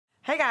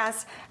Hey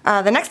guys,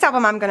 the next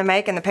album I'm going to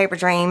make in the Paper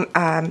Dream,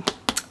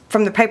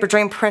 from the Paper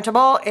Dream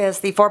Printable,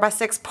 is the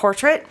 4x6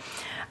 portrait.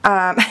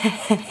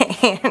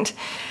 And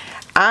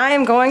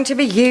I'm going to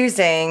be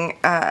using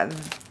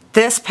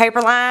this paper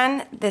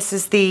line. This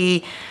is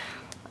the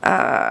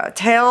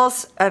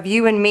Tales of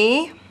You and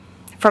Me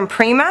from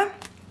Prima.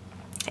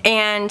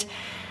 And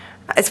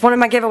it's one of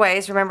my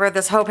giveaways. Remember,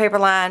 this whole paper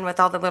line with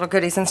all the little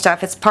goodies and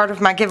stuff, it's part of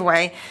my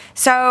giveaway.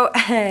 So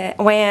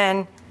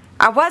when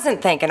I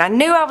wasn't thinking, I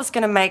knew I was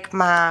going to make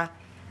my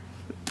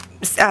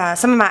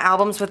some of my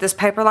albums with this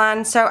paper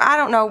line, so I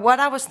don't know what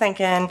I was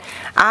thinking.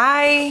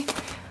 I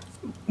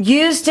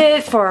used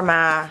it for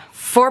my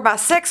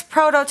 4x6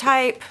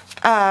 prototype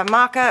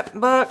mock-up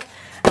book.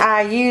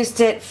 I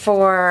used it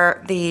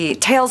for the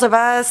Tales of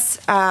Us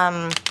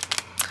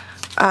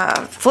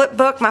flip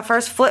book, my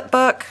first flip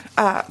book.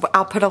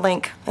 I'll put a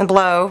link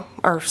below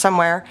or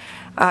somewhere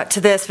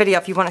to this video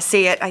if you want to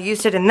see it. I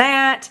used it in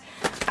that.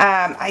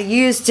 I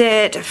used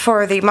it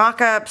for the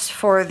mock-ups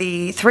for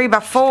the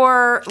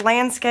 3x4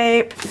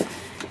 landscape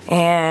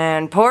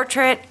and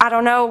portrait. I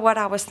don't know what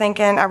I was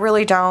thinking. I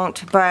really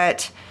don't,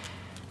 but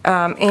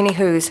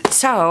anywho's.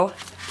 So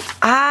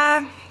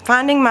I'm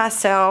finding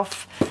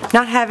myself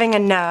not having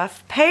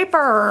enough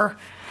paper.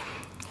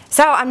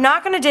 So I'm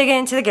not going to dig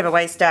into the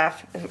giveaway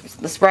stuff.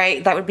 That's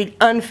right, that would be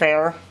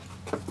unfair.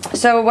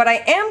 So what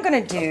I am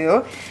going to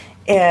do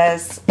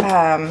is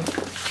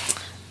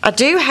I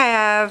do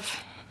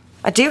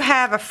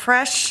have a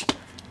fresh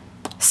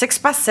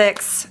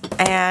 6x6,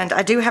 and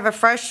I do have a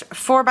fresh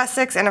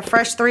 4x6 and a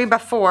fresh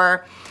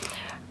 3x4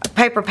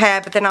 paper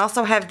pad, but then I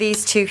also have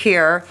these two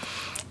here.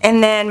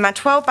 And then my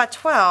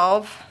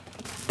 12x12,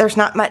 there's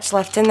not much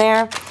left in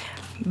there,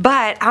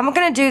 but I'm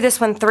going to do this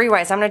one three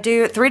ways. I'm going to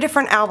do 3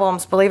 different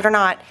albums, believe it or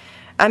not.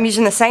 I'm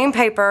using the same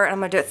paper, and I'm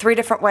going to do it 3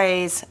 different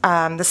ways,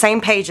 the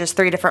same pages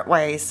 3 different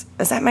ways.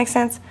 Does that make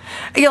sense?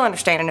 You'll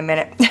understand in a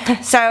minute.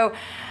 So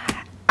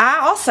I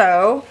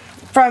also,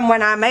 from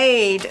when I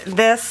made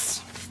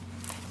this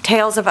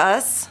Tales of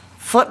Us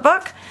flip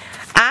book,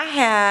 I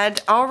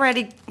had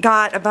already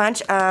got a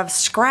bunch of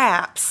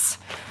scraps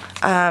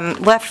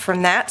left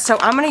from that. So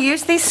I'm going to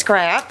use these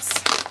scraps.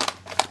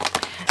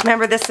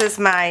 Remember, this is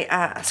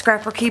my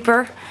scrapper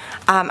keeper.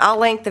 I'll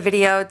link the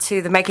video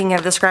to the making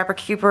of the scrapper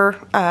keeper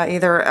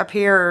either up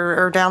here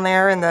or down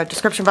there in the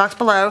description box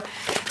below.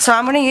 So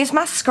I'm going to use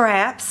my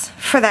scraps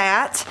for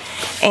that,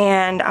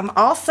 and I'm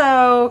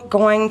also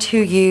going to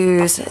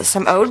use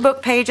some old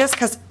book pages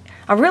because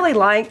I really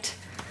liked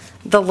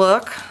the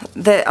look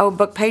that old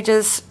book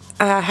pages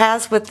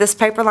has with this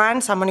paper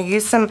line. So I'm going to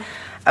use some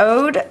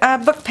old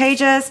book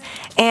pages,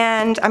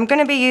 and I'm going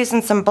to be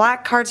using some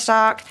black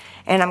cardstock,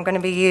 and I'm going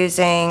to be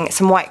using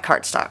some white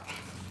cardstock.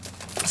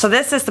 So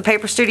this is the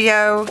Paper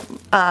Studio.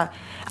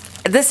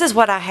 This is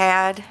what I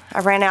had.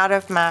 I ran out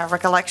of my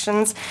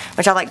Recollections,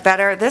 which I like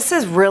better. This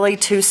is really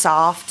too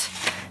soft,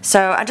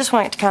 so I just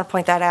wanted to kind of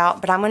point that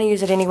out, but I'm going to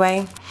use it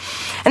anyway.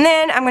 And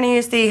then I'm going to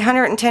use the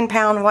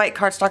 110-pound white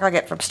cardstock I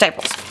get from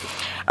Staples.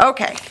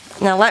 Okay,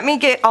 now let me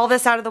get all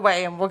this out of the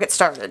way and we'll get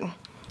started.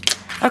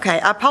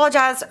 Okay, I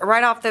apologize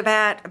right off the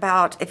bat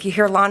about if you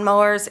hear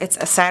lawnmowers. It's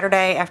a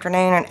Saturday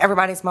afternoon and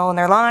everybody's mowing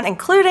their lawn,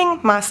 including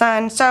my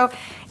son. So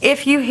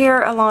if you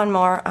hear a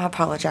lawnmower, I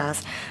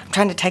apologize. I'm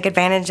trying to take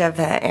advantage of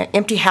the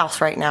empty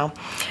house right now.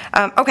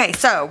 Okay,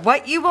 so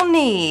what you will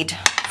need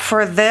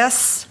for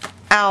this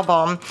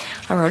album,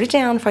 I wrote it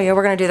down for you.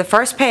 We're going to do the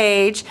first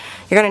page.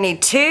 You're going to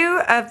need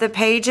 2 of the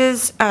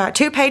pages,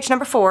 2 page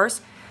number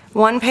 4s,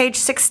 1 page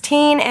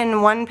 16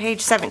 and 1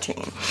 page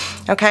 17.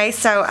 Okay,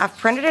 so I've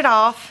printed it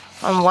off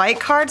on white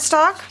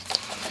cardstock.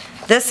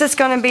 This is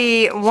going to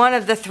be one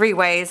of the 3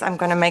 ways I'm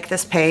going to make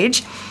this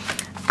page.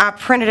 I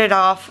printed it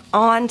off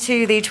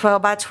onto the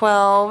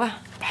 12x12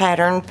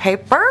 pattern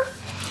paper,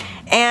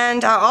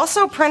 and I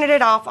also printed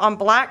it off on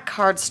black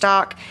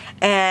cardstock,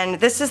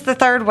 and this is the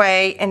 3rd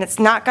way, and it's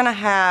not going to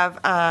have,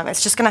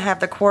 it's just going to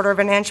have the 1/4 of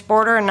an inch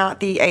border and not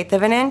the 1/8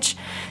 of an inch,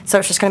 so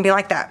it's just going to be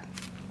like that.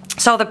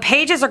 So the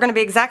pages are going to be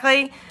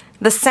exactly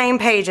the same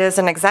pages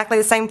and exactly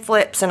the same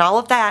flips and all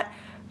of that,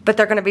 but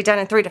they're going to be done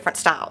in 3 different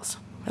styles,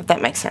 if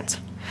that makes sense.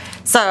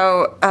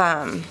 So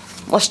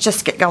let's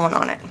just get going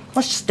on it.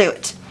 Let's just do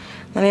it.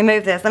 Let me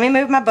move this. Let me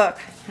move my book.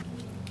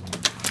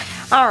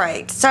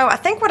 Alright, so I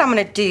think what I'm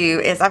going to do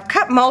is I've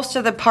cut most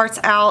of the parts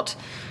out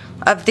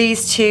of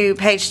these 2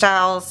 page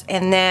styles,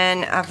 and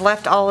then I've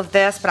left all of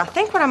this, but I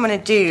think what I'm going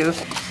to do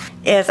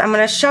is I'm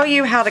going to show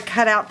you how to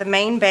cut out the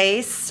main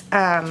base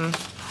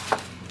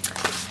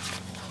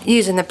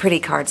using the pretty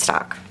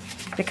cardstock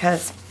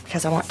because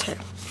I want to.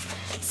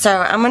 So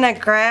I'm going to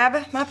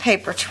grab my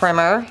paper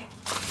trimmer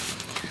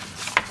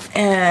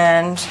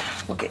and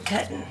we'll get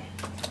cutting.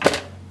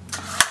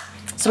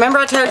 So remember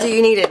I told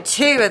you needed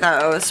 2 of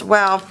those.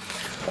 Well,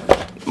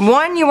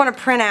 one you want to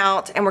print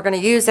out and we're going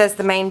to use as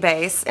the main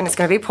base, and it's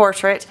going to be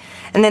portrait.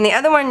 And then the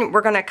other one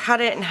we're going to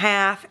cut it in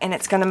half and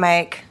it's going to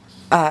make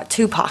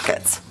 2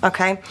 pockets.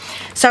 Okay?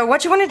 So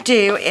what you want to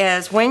do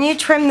is when you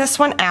trim this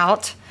one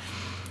out,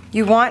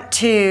 you want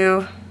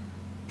to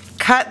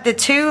cut the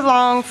 2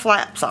 long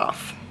flaps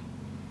off.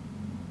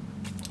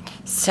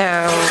 So,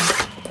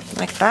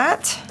 like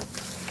that.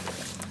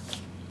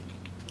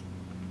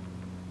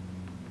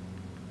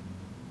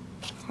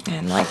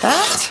 And like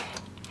that.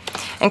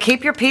 And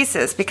keep your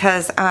pieces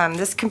because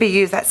this can be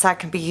used, that side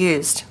can be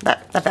used,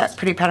 that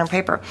pretty pattern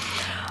paper.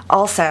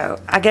 Also,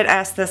 I get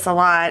asked this a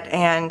lot,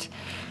 and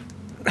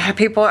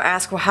people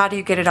ask, well, how do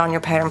you get it on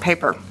your pattern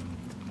paper?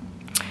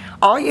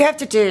 All you have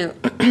to do,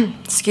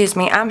 excuse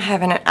me, I'm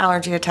having an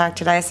allergy attack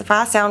today, so if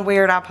I sound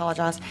weird, I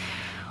apologize.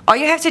 All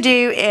you have to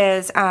do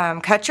is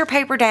cut your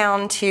paper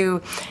down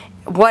to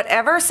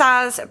whatever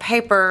size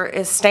paper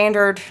is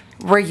standard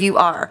where you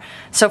are.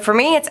 So for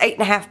me, it's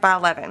 8.5 by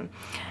 11.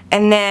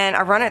 And then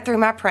I run it through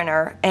my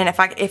printer, and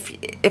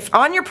if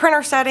on your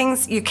printer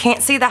settings you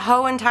can't see the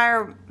whole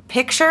entire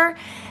picture,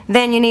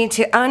 then you need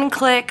to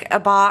unclick a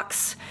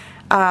box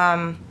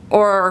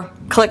or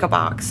click a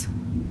box.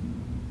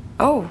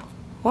 Oh,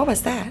 what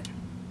was that?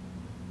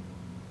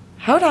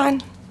 Hold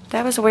on,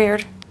 that was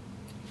weird.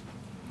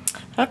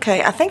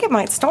 Okay, I think it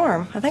might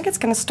storm. I think it's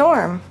gonna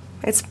storm.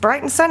 It's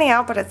bright and sunny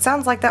out, but it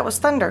sounds like that was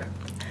thunder.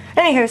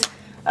 Anywho's,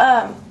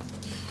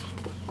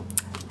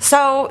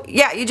 so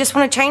yeah, you just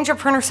want to change your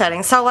printer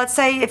settings. So let's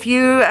say if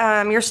you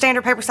your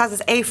standard paper size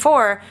is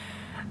A4,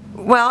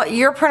 well,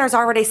 your printer's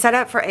already set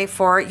up for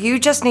A4. You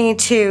just need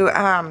to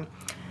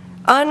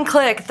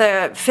unclick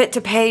the fit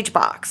to page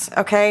box,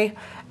 okay,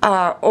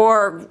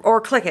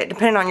 or click it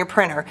depending on your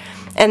printer.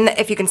 And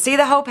if you can see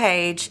the whole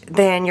page,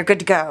 then you're good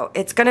to go.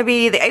 It's going to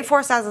be, the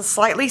A4 size is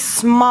slightly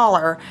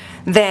smaller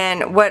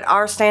than what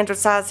our standard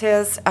size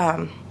is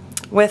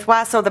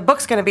width-wise, so the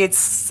book's going to be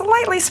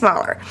slightly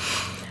smaller.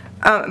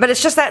 But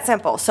it's just that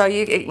simple. So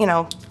you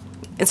know,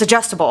 it's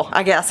adjustable,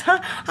 I guess.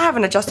 I have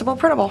an adjustable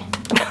printable.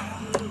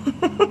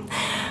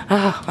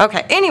 Oh,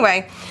 okay.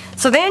 Anyway,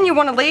 so then you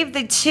want to leave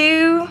the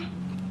 2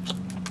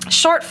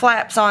 short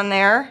flaps on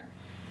there,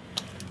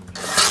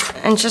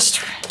 and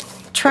just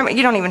trim it.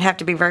 You don't even have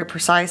to be very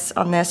precise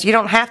on this. You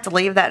don't have to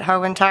leave that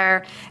whole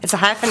entire. It's a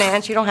 1/2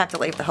 inch. You don't have to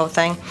leave the whole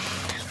thing.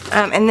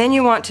 And then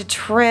you want to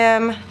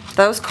trim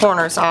those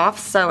corners off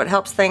so it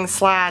helps things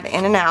slide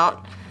in and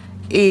out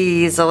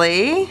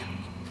easily.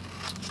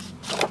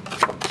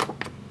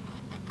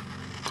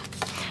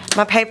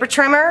 My paper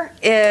trimmer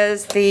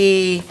is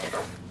the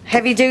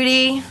heavy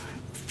duty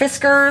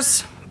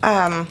Fiskars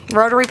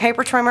rotary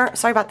paper trimmer.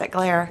 Sorry about that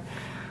glare.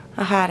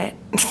 I had it.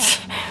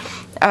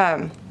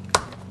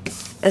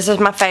 This is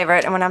my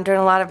favorite, and when I'm doing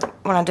a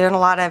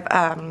lot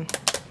of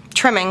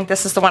trimming,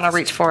 this is the one I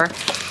reach for.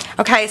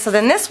 Okay, so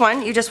then this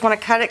one, you just want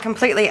to cut it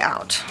completely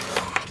out.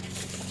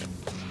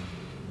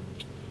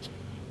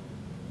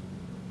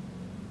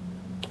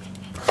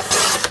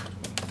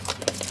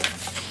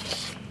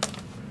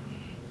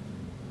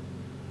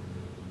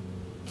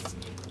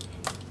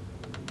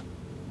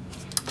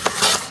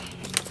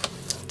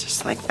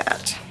 Like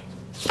that.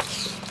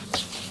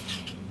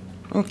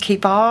 And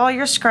keep all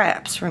your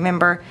scraps,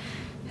 remember,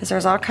 because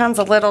there's all kinds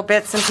of little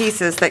bits and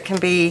pieces that can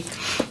be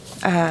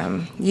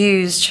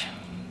used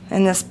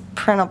in this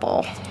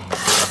printable.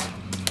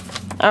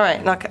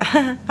 Alright, look,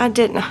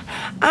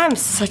 I'm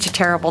such a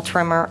terrible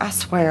trimmer, I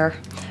swear,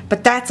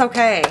 but that's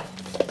okay.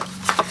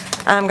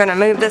 I'm gonna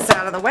move this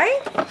out of the way.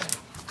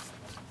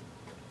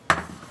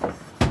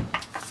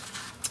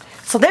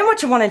 So then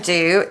what you want to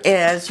do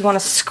is you want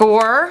to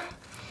score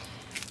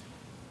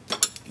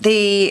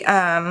the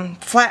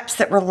flaps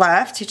that were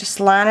left. You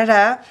just line it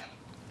up.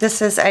 This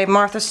is a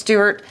Martha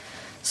Stewart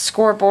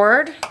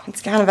scoreboard.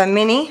 It's kind of a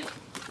mini.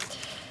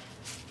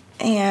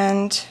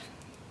 And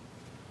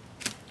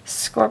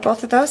score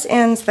both of those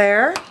ends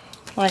there,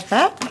 like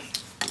that.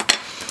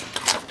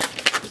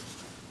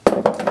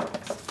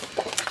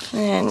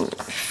 And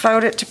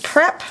fold it to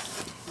prep.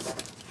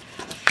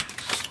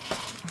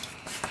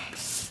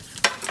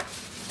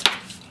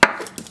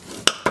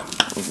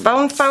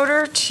 Bone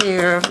folder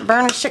to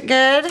burnish it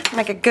good,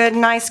 make a good,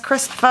 nice,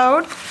 crisp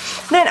fold.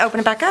 Then open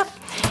it back up,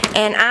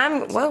 and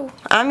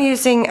I'm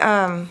using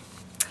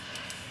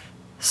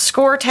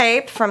score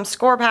tape from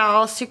Score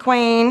Pal,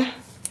 Sequin,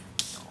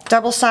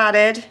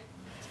 double-sided,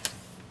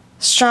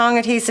 strong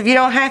adhesive. You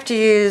don't have to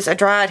use a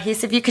dry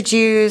adhesive. You could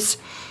use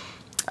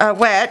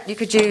wet. You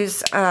could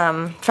use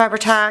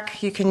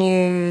Fabri-Tac. You can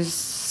use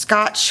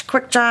Scotch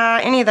Quick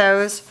Dry. Any of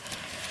those.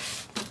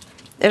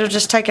 It'll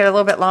just take it a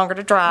little bit longer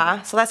to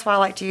dry, so that's why I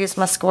like to use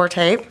my score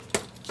tape.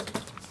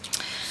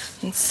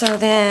 And so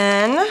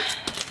then,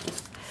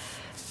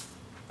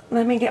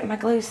 let me get my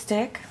glue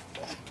stick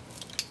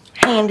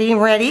handy and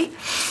ready.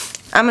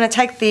 I'm going to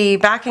take the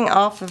backing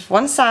off of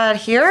one side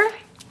here.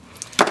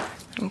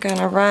 I'm going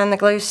to run the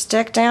glue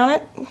stick down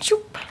it.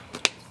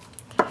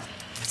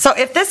 So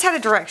if this had a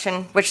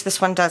direction, which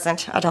this one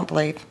doesn't, I don't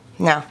believe,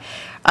 no.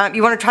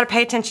 You want to try to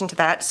pay attention to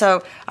that.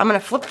 So I'm going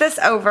to flip this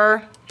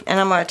over, and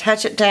I'm going to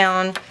attach it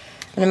down.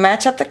 I'm going to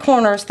match up the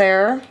corners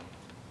there.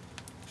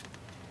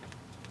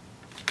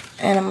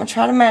 And I'm going to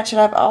try to match it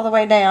up all the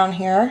way down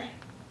here.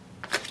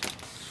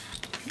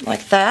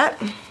 Like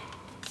that.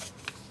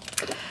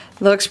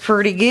 Looks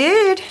pretty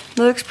good.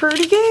 Looks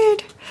pretty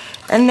good.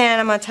 And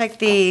then I'm going to take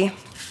the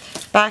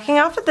backing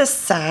off of this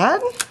side.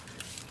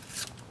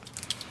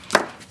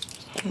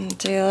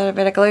 Do a little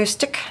bit of glue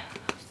stick.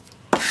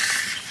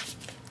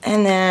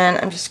 And then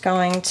I'm just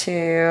going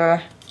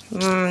to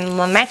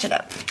match it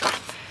up.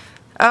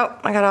 Oh,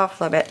 I got off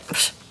a little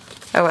bit.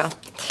 Oh well.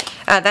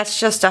 That's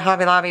just a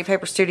Hobby Lobby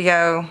Paper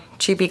Studio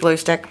cheapy glue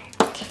stick.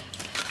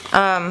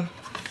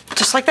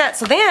 Just like that.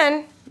 So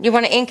then you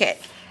want to ink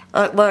it.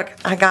 Look,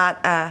 I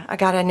got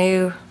a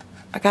new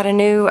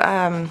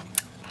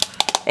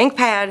ink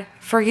pad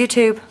for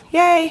YouTube.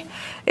 Yay!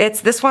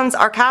 This one's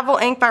Archival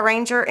Ink by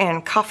Ranger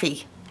and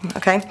Coffee.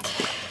 Okay.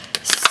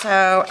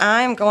 So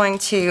I'm going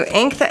to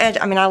ink the edge.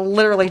 I mean, I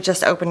literally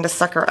just opened the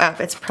sucker up.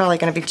 It's probably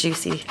going to be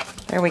juicy.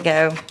 There we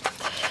go.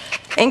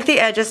 Ink the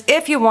edges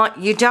if you want.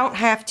 You don't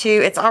have to.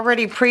 It's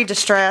already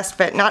pre-distressed,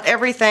 but not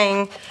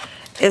everything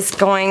is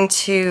going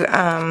to,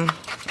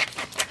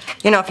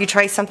 you know, if you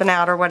trace something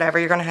out or whatever,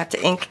 you're going to have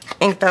to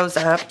ink those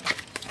up.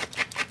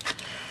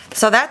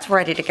 So that's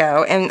ready to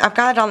go. And I've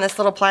got it on this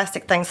little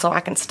plastic thing so I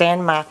can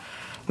stand my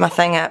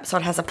thing up so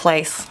it has a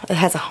place. It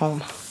has a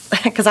home.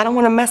 Because I don't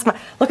want to mess my...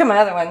 Look at my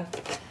other one.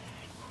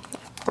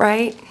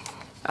 Right?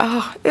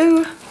 Oh,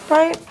 ooh,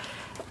 right?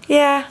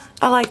 Yeah,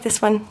 I like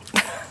this one.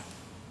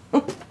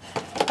 Okay.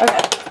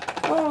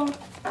 Whoa.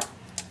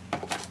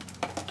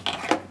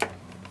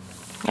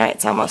 Alright,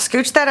 so I'm going to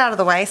scooch that out of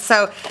the way.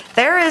 So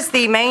there is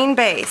the main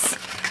base.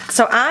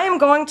 So I am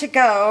going to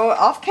go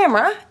off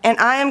camera and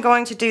I am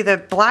going to do the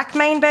black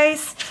main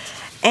base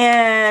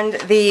and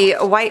the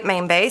white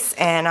main base,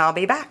 and I'll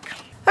be back.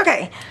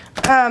 Okay,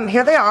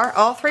 here they are.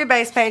 All three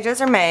base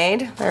pages are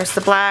made. There's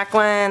the black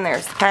one,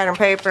 there's the pattern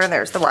paper,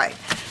 there's the white.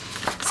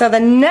 So the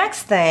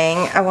next thing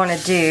I want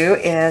to do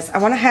is I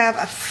want to have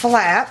a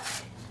flap.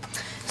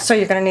 So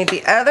you're going to need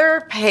the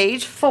other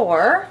page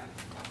 4.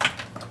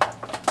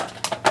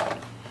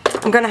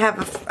 I'm going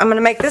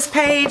to make this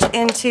page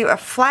into a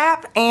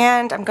flap,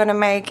 and I'm going to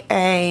make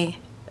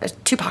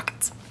two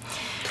pockets.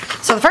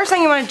 So the first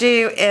thing you want to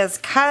do is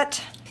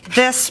cut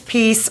this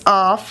piece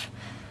off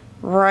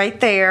right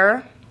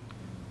there.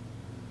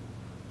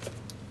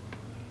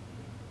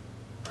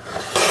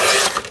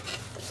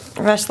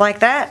 Just like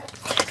that.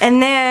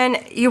 And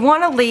then you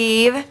want to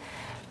leave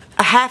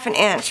a 1/2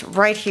 inch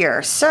right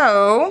here.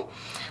 So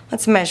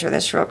let's measure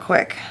this real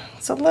quick.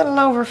 It's a little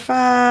over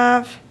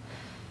 5.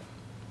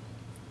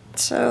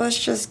 So let's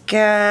just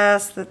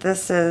guess that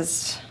this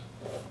is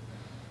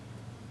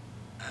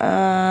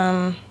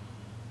about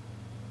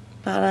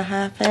a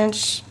 1/2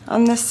 inch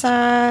on this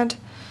side.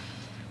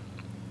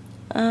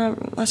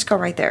 Let's go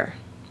right there.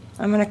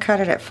 I'm going to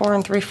cut it at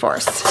 4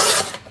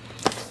 3/4.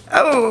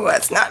 Oh,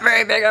 that's not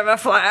very big of a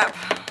flap.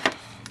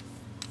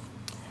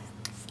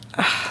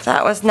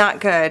 That was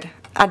not good.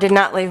 I did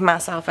not leave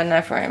myself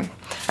enough room.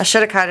 I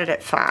should have cut it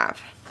at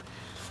 5.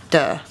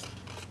 Duh.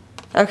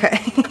 Okay.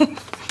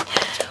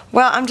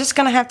 Well, I'm just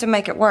going to have to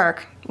make it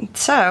work.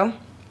 So,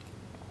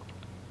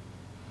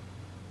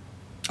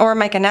 or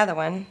make another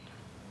one.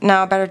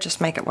 No, I better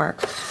just make it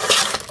work.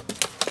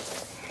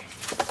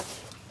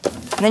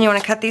 And then you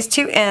want to cut these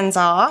 2 ends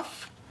off.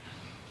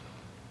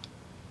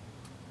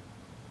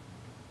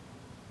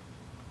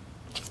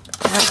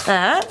 Like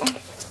that.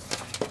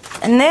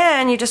 And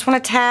then you just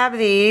want to tab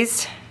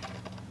these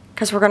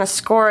because we're going to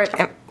score it.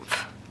 And,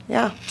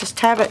 yeah, just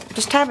tab it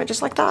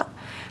just like that.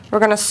 We're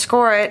going to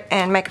score it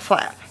and make a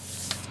flap.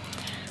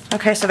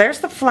 Okay, so there's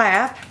the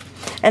flap.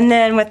 And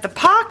then with the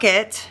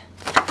pocket,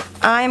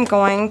 I'm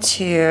going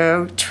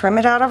to trim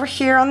it out over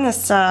here on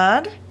this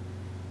side.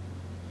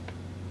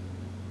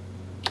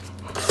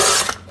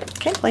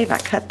 Can't believe I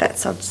cut that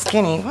so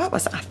skinny. What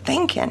was I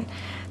thinking?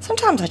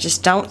 Sometimes I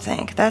just don't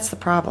think. That's the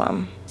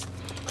problem.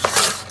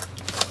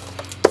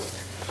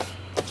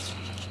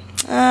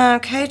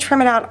 Okay, trim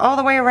it out all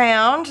the way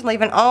around,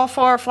 leaving all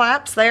 4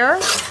 flaps there.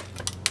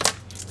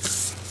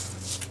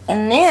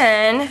 And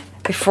then,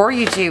 before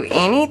you do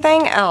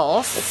anything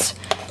else,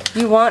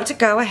 you want to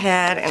go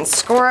ahead and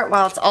score it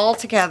while it's all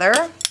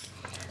together.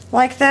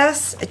 Like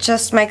this, it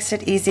just makes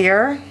it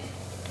easier.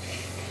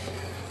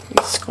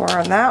 You score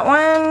on that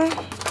one.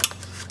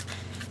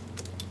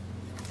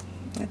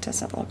 It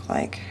doesn't look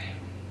like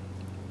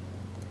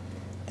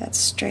that's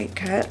straight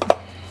cut.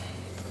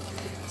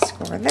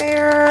 Score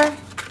there.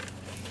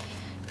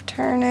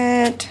 Turn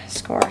it,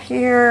 score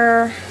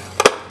here,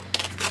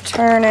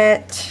 turn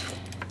it,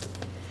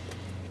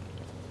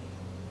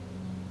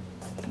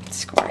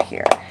 score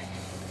here.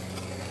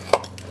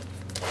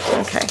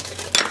 Okay.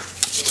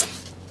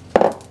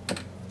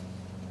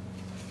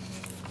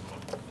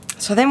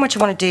 So then what you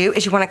want to do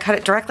is you want to cut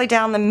it directly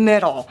down the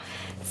middle.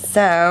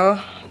 So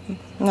I'm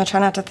going to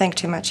try not to think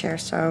too much here.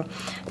 So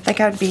I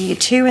think I'd be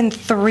 2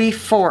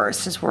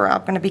 3/4 is where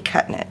I'm going to be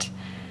cutting it.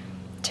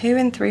 2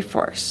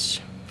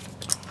 3/4.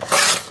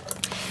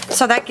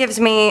 So that gives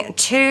me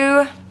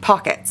 2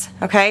 pockets,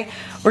 okay?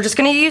 We're just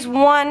going to use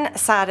one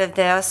side of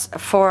this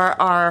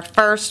for our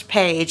first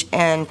page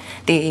in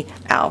the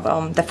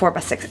album, the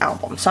 4x6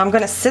 album. So I'm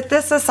going to sit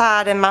this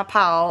aside in my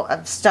pile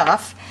of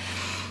stuff,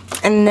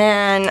 and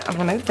then I'm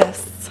going to move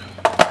this.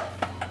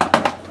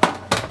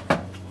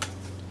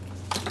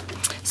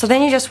 So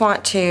then you just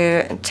want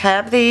to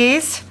tab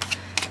these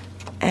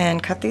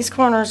and cut these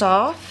corners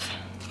off.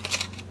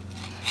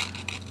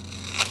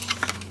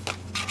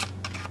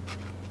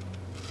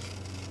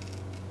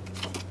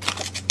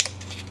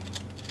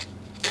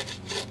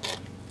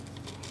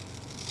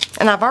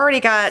 And I've already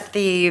got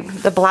the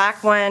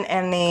black one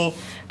and the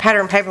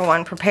pattern paper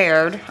one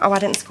prepared. Oh, I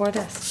didn't score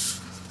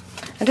this.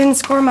 I didn't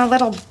score my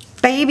little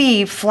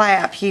baby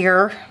flap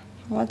here.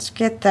 Let's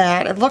get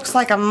that. It looks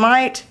like I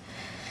might,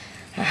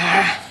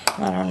 I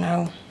don't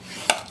know.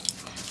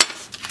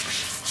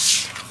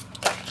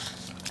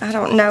 I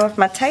don't know if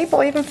my tape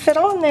will even fit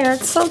on there.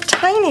 It's so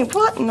tiny.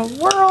 What in the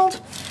world?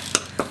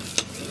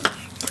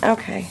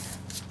 Okay.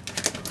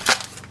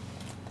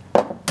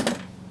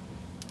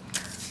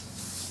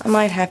 I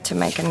might have to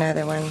make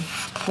another one.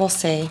 We'll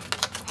see.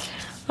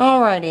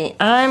 Alrighty,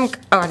 oh,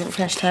 I didn't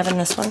finish tabbing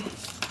this one.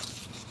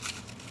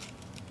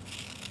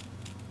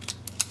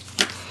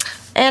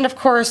 And of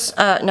course,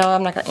 no,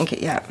 I'm not gonna ink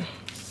it yet.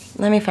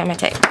 Let me find my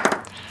tape.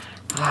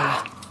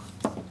 Oh,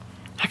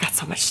 I got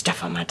so much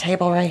stuff on my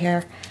table right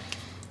here.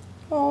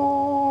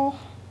 Oh.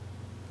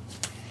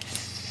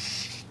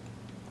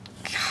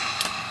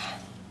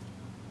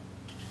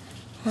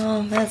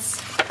 Well,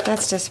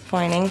 that's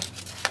disappointing.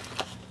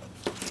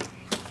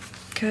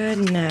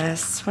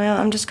 Goodness. Well,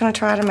 I'm just going to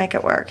try to make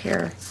it work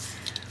here.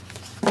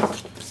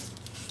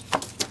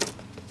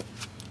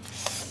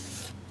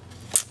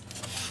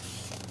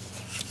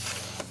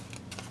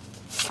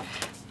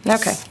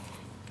 Okay.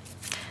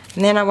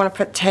 And then I want to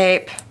put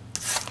tape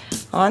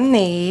on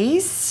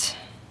these.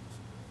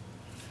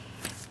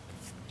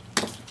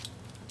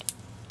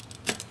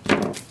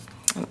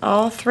 On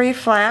all three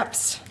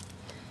flaps.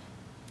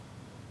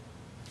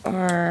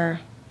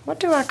 Or what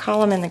do I call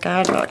them in the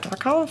guidebook? Do I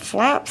call them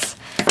flaps?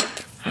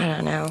 I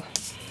don't know.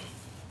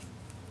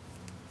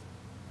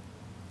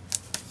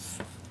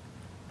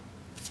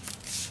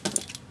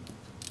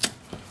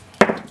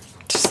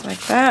 Just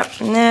like that.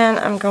 And then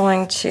I'm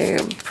going to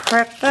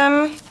prep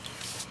them.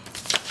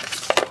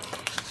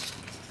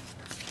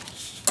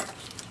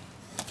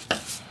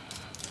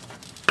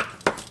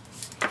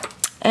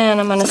 And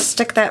I'm going to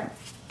stick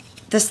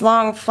this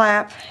long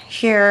flap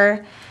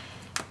here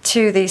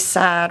to these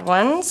side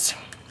ones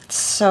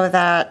so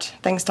that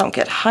things don't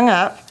get hung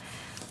up.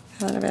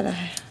 A little bit of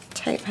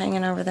tape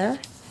hanging over there.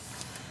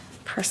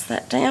 Press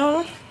that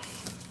down.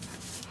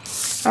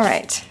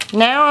 Alright,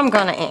 now I'm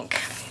going to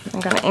ink. I'm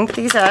going to ink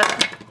these up.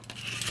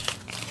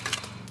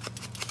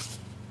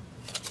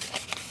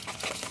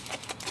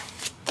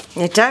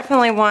 You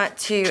definitely want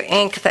to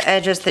ink the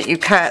edges that you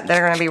cut that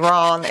are going to be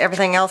raw, and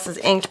everything else is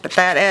inked but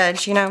that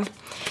edge, you know.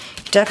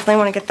 You definitely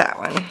want to get that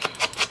one.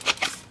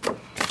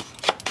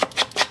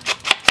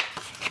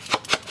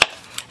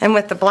 And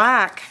with the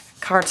black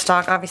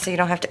cardstock, obviously you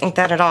don't have to ink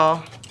that at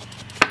all,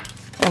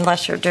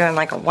 unless you're doing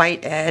like a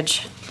white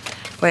edge,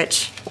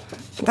 which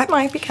that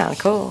might be kind of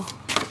cool.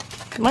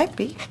 It might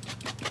be.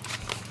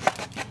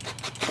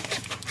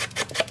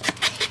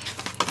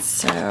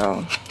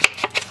 So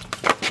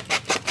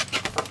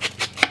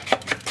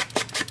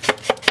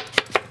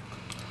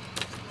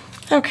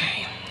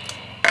okay,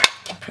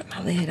 I'll put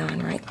my lid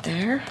on right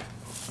there.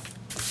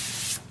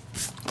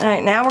 All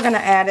right, now we're going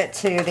to add it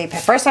to the,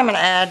 first I'm going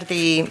to add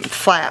the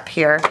flap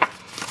here.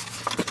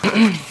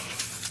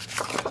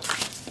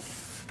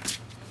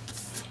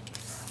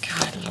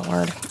 God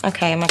Lord.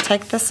 Okay, I'm going to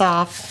take this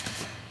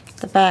off,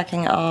 the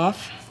backing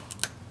off.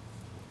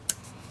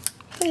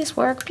 Please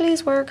work,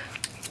 please work.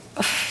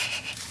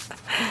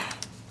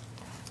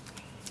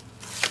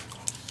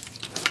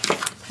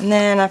 And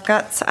then I've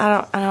got,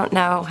 I don't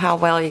know how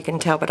well you can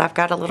tell, but I've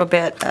got a little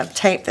bit of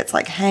tape that's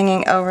like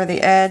hanging over the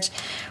edge.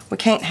 We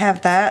can't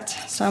have that,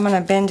 so I'm going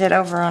to bend it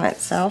over on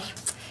itself.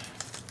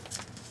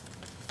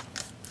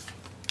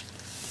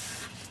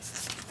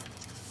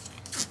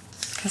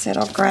 Because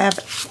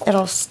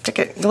it'll stick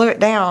it, glue it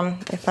down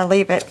if I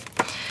leave it.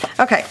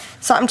 Okay,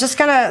 so I'm just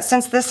going to,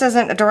 since this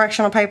isn't a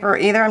directional paper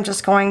either, I'm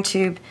just going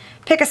to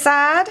pick a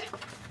side.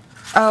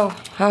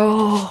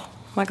 Oh,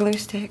 my glue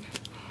stick.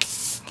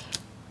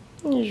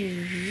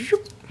 Okay,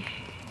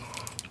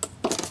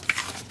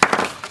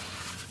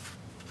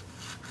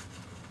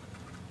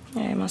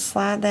 I'm going to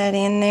slide that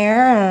in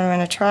there, and I'm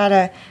going to try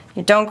to,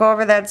 you don't go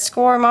over that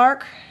score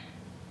mark,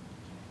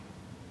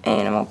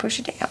 and I'm going to push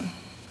it down.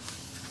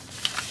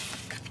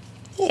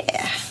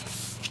 Yeah.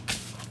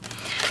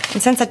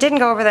 And since I didn't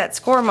go over that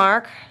score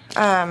mark,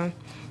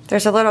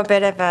 there's a little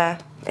bit of a,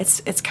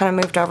 it's kind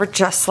of moved over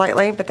just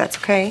slightly, but that's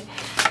okay.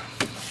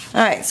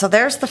 Alright, so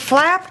there's the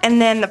flap,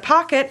 and then the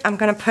pocket I'm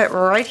going to put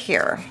right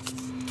here.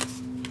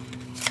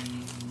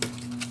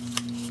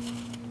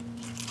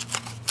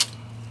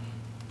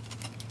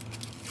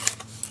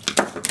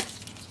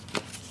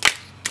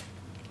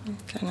 I'm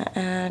going to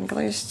add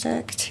glue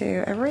stick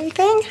to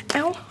everything.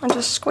 Ow, I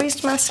just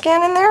squeezed my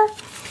skin in there.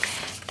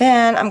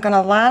 Then I'm going to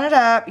line it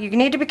up. You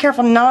need to be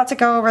careful not to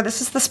go over, this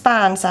is the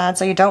spine side,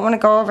 so you don't want to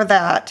go over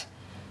that.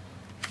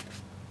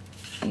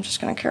 I'm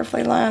just going to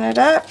carefully line it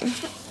up.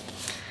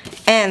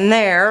 And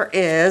there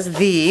is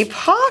the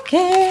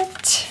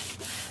pocket.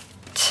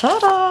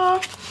 Ta-da!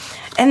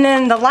 And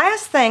then the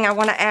last thing I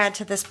want to add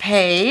to this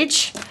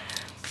page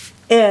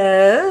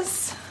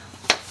is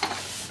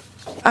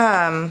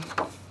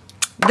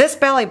this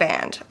belly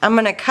band. I'm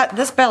going to cut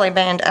this belly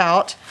band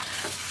out.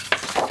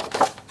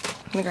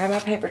 Let me grab my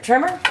paper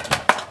trimmer.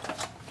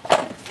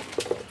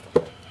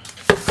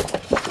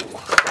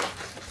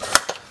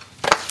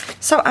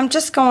 So I'm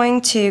just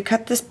going to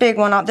cut this big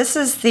one off. This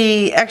is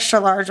the extra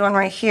large one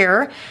right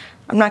here.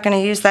 I'm not going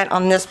to use that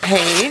on this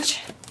page.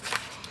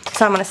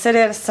 So I'm going to set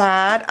it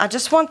aside. I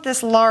just want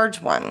this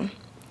large one.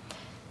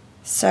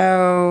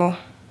 So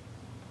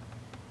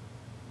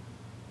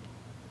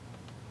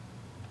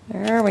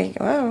there we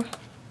go.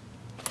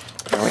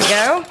 There we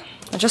go.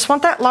 I just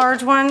want that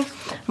large one.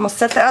 I'm going to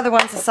set the other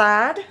ones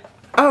aside.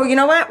 Oh, you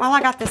know what? While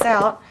I got this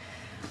out,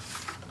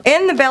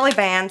 in the belly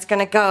band's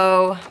going to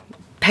go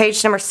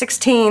page number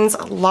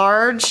 16's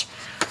large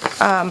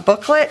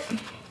booklet.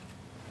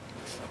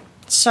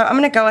 So I'm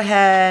going to go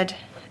ahead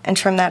and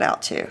trim that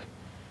out too,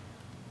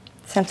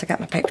 since I got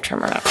my paper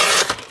trimmer out.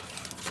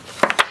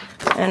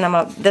 And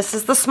this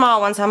is the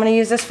small one, so I'm going to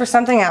use this for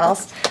something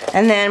else.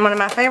 And then one of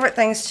my favorite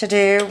things to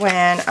do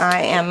when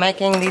I am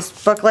making these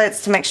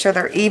booklets to make sure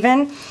they're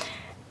even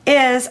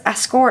is I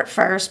score it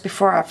first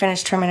before I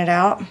finish trimming it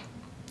out.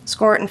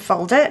 Score it and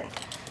fold it.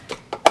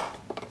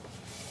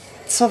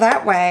 So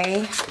that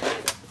way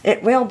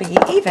it will be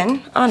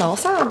even on all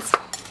sides.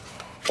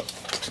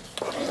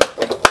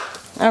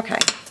 Okay,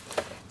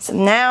 so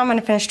now I'm going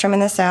to finish trimming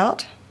this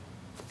out.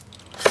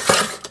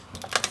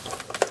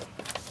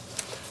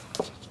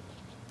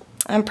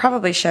 I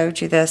probably showed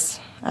you this.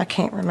 I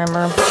can't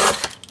remember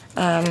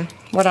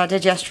what I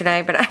did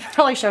yesterday, but I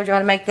probably showed you how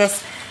to make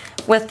this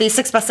with the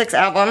 6x6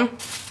 album.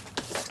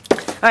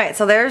 Alright,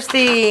 so there's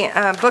the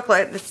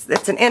booklet.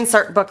 It's an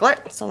insert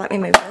booklet, so let me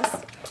move this.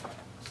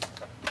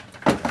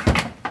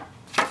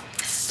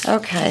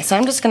 Okay, so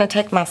I'm just going to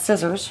take my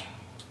scissors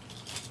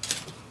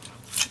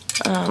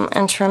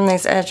and trim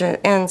these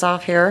ends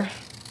off here.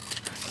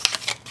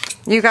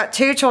 You got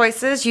two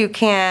choices. You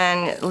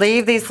can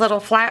leave these little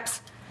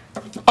flaps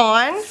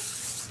on,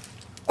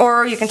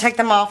 or you can take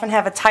them off and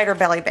have a tighter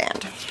belly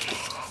band.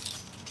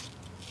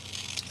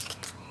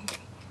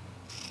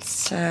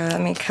 So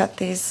let me cut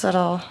these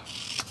little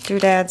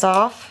doodads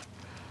off.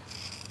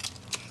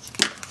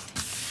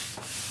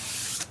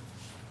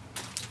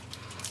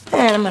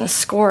 And I'm going to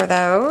score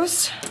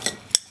those.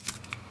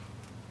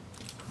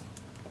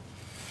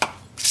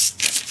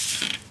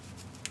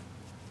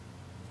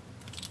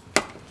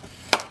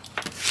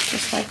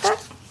 Just like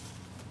that.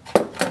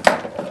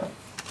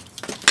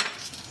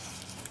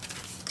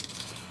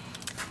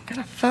 I'm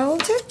going to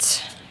fold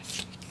it.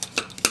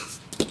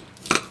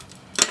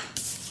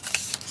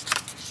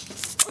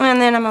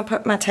 And then I'm going to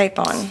put my tape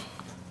on.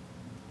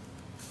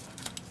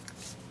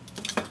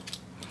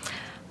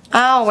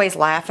 I always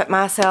laugh at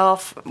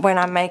myself when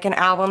I'm making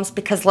albums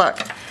because look,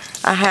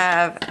 I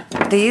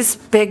have these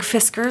big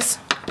Fiskars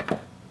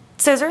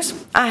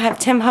scissors, I have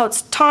Tim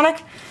Holtz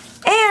tonic,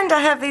 and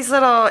I have these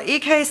little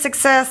EK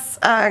Success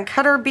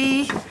cutter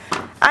bee.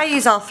 I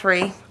use all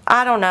three.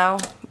 I don't know.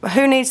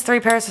 Who needs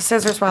 3 pairs of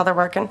scissors while they're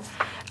working?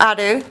 I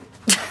do.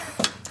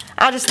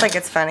 I just think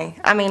it's funny.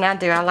 I mean, I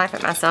do. I laugh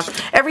at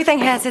myself. Everything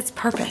has its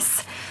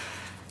purpose.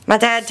 My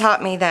dad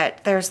taught me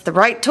that there's the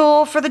right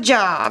tool for the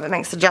job. It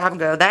makes the job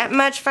go that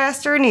much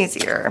faster and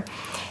easier.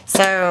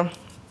 So,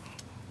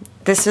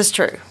 this is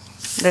true.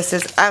 This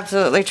is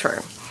absolutely true.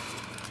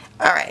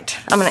 Alright,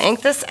 I'm going to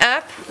ink this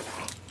up.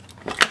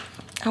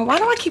 Oh, why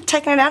do I keep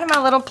taking it out of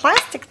my little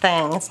plastic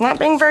thing? It's not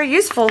being very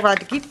useful if I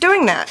keep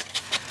doing that.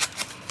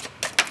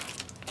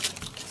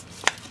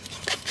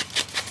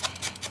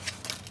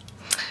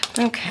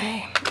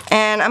 Okay,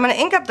 and I'm going to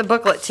ink up the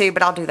booklet too,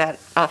 but I'll do that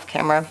off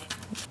camera.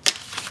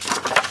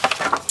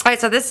 Alright,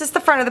 so this is the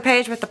front of the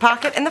page with the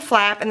pocket and the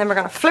flap, and then we're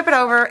going to flip it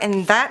over,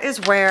 and that is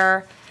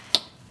where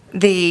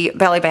the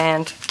belly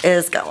band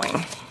is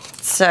going.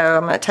 So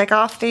I'm going to take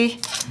off the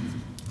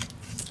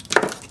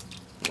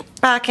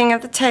backing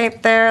of the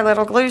tape there,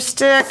 little glue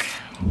stick.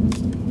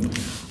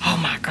 Oh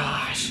my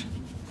gosh,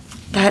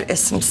 that is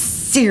some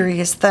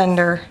serious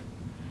thunder.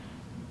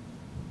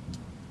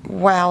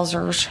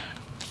 Wowzers.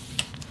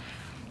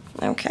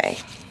 Okay,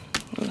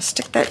 I'm going to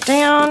stick that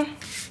down.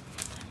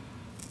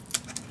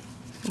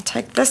 And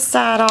take this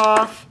side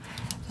off,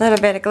 a little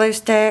bit of glue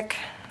stick,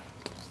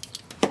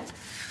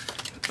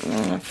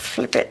 and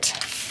flip it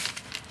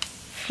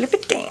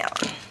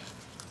down.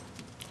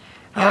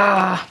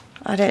 Ah,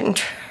 I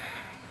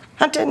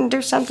didn't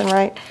do something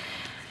right.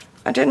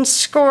 I didn't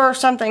score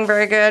something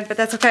very good, but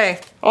that's okay.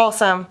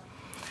 Awesome.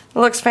 It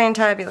looks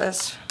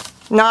fantabulous.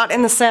 Not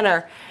in the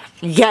center.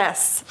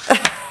 Yes.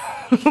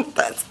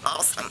 That's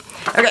awesome.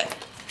 Okay,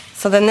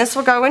 so then this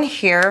will go in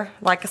here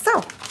like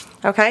so.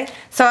 Okay,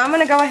 so I'm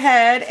going to go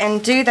ahead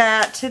and do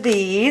that to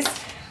these.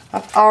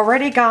 I've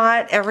already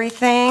got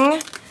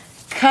everything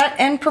cut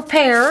and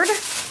prepared.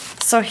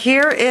 So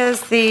here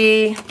is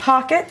the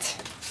pocket,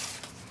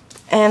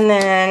 and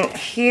then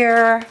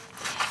here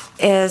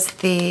is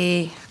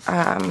the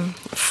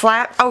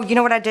flap. Oh, you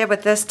know what I did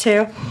with this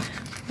too?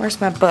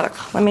 Where's my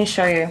book? Let me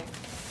show you.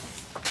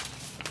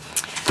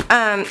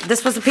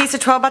 This was a piece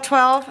of 12 by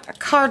 12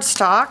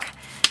 cardstock,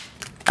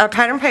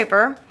 pattern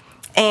paper,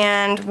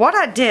 and what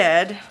I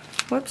did,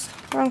 whoops,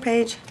 wrong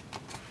page,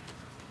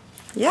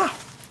 yeah,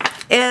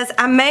 is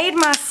I made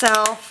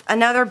myself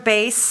another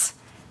base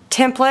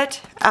template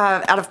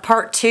out of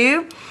part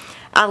 2.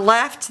 I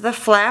left the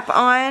flap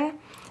on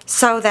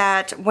so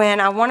that when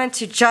I wanted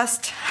to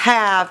just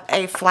have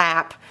a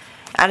flap,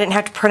 I didn't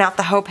have to print out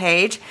the whole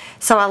page.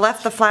 So I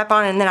left the flap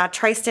on and then I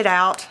traced it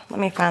out. Let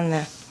me find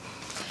the...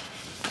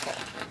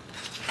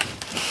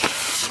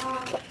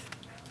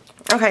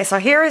 Okay, so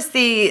here is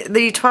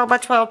the 12 by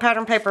 12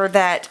 pattern paper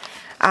that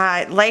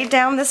I laid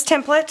down this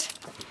template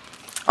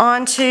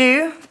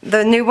onto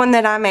the new one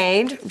that I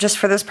made just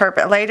for this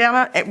purpose. I laid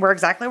down it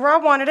exactly where I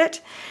wanted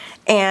it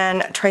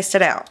and traced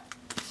it out.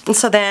 And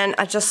so then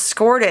I just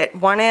scored it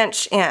 1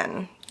 inch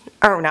in,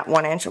 or not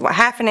 1 inch,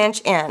 half an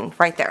inch in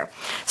right there.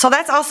 So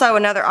that's also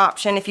another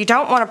option. If you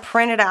don't want to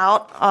print it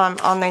out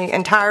on the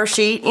entire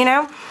sheet, you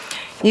know,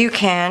 you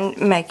can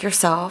make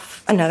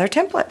yourself another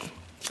template.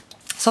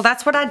 So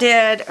that's what I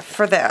did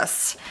for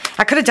this.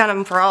 I could have done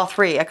them for all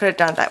 3. I could have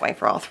done it that way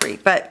for all 3,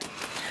 but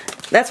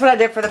that's what I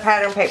did for the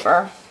pattern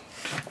paper.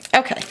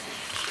 Okay,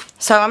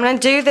 so I'm going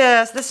to do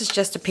this. This is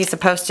just a piece of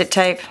Post-it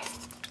tape.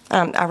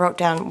 I wrote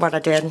down what I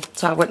did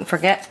so I wouldn't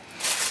forget.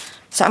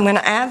 So I'm going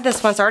to add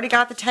this one. It's already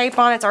got the tape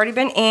on it. It's already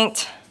been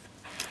inked.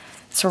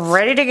 It's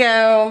ready to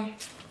go.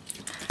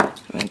 I'm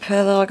going to put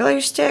a little glue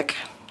stick.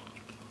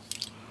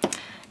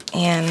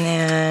 And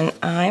then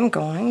I'm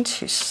going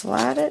to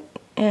slide it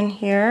in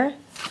here.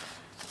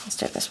 Let's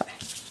do it this way.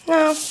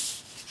 No,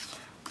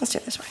 let's do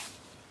it this way.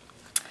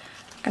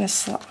 I'm going to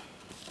slide.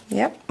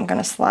 Yep, I'm going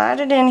to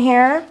slide it in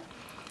here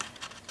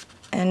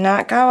and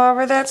not go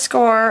over that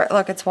score.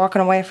 Look, it's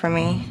walking away from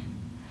me.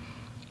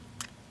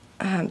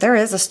 There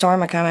is a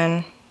storm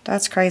a-coming.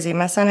 That's crazy.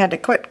 My son had to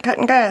quit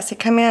cutting grass. He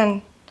come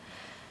in.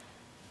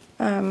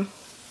 Can't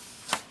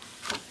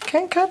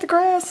cut the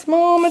grass,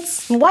 Mom.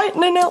 It's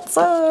lightning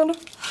outside.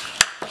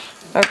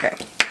 Okay.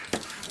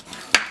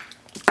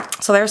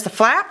 So there's the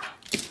flap.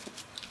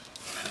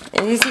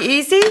 Easy,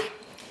 easy.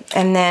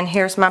 And then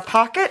here's my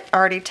pocket,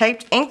 already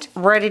taped, inked,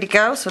 ready to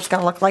go. So it's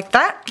going to look like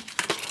that.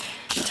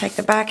 Take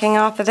the backing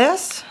off of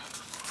this.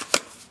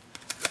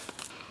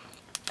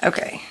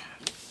 Okay.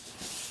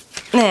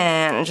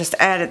 And I just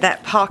added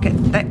that pocket.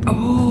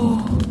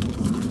 Oh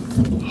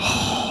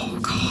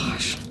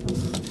gosh.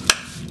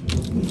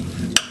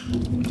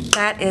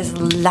 That is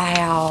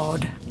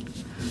loud.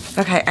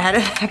 Okay,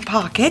 added that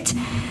pocket.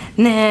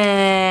 And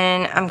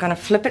then I'm going to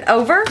flip it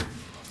over.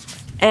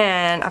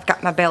 And I've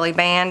got my belly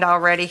band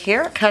already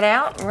here, cut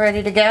out,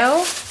 ready to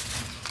go.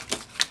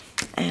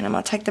 And I'm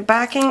going to take the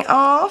backing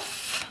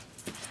off.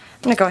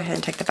 I'm going to go ahead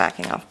and take the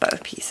backing off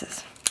both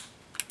pieces.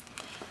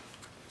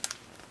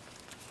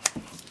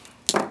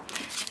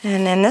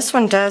 And then this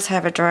one does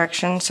have a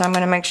direction, so I'm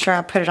going to make sure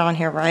I put it on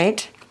here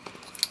right.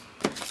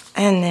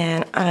 And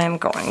then I'm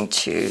going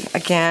to,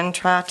 again,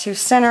 try to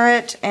center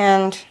it,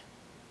 and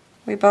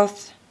we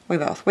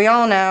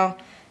all know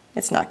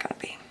it's not going to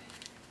be.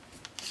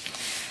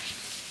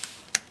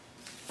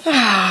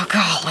 Oh,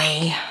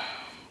 golly.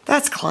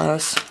 That's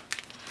close.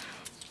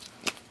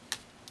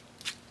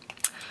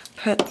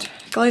 Put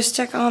glue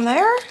stick on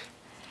there.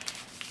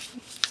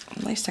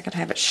 At least I could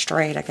have it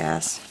straight, I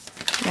guess.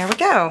 There we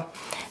go.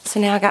 So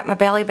now I got my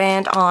belly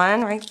band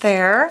on right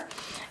there.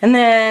 And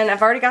then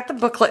I've already got the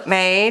booklet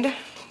made.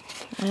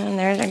 And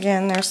there's,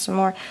 again, there's some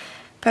more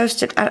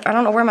Post-it. I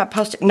don't know where my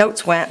Post-it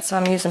notes went, so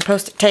I'm using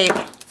Post-it tape.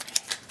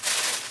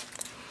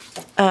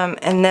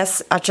 And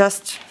this,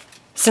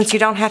 since you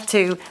don't have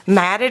to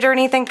mat it or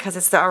anything because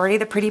it's already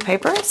the pretty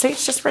paper, see,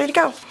 it's just ready to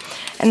go.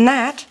 And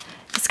that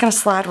is going to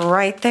slide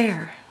right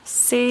there.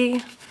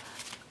 See?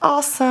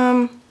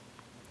 Awesome.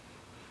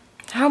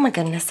 Oh my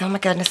goodness, oh my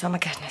goodness, oh my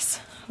goodness.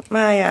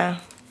 My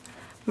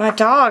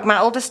dog, my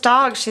oldest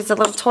dog, she's a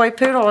little toy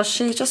poodle.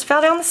 She just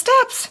fell down the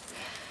steps.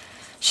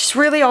 She's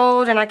really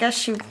old, and I guess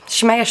she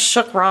may have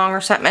shook wrong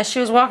or something as she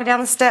was walking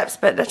down the steps,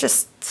 but that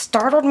just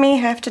startled me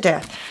half to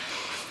death.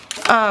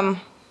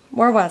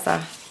 Where was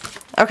I?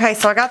 Okay,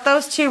 so I got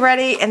those 2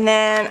 ready, and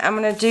then I'm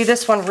going to do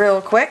this one real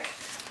quick.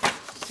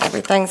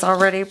 Everything's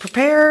already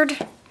prepared.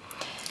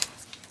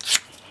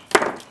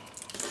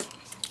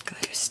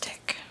 Glue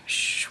stick.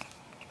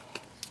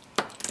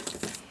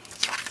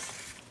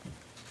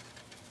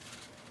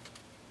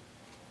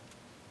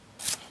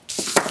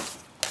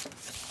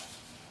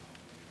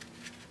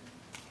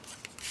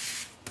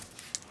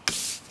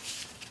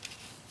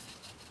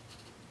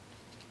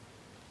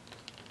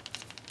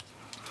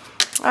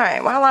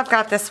 Alright, while I've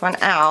got this one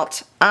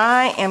out,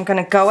 I am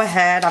going to go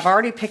ahead, I've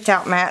already picked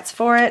out mats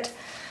for it.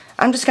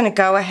 I'm just going to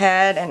go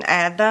ahead and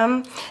add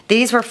them.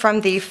 These were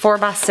from the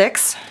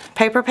 4x6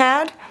 paper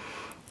pad.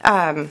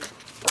 And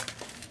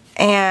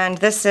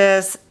this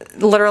is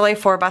literally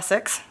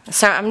 4x6.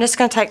 So I'm just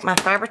going to take my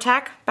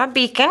Fabri-Tac by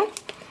Beacon.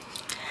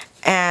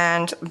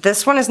 And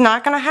this one is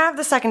not going to have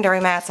the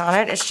secondary mats on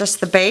it. It's just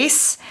the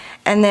base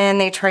and then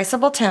the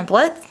traceable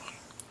template,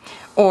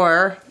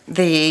 or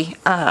the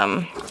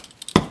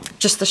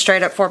just the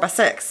straight up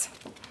 4x6.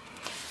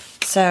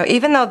 So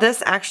even though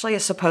this actually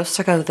is supposed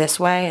to go this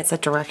way, it's a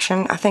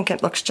direction, I think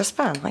it looks just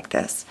fine like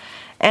this.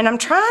 And I'm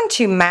trying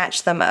to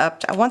match them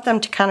up. I want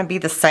them to kind of be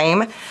the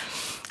same.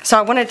 So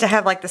I wanted to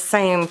have like the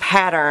same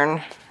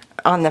pattern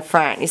on the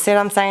front. You see what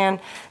I'm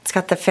saying? It's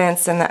got the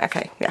fence and the,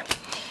 okay, yeah.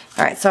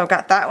 All right, so I've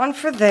got that one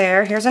for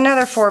there. Here's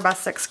another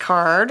 4x6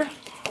 card.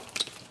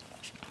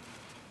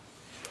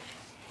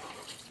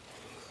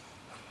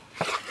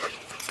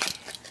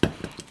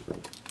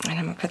 And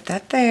I'm gonna put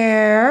that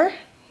there.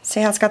 See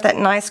how it's got that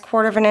nice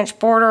 1/4 inch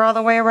border all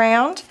the way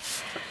around?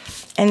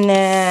 And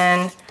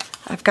then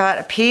I've got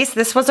a piece.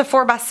 This was a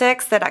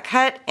 4x6 that I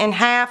cut in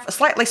half,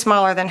 slightly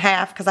smaller than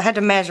half, because I had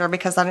to measure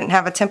because I didn't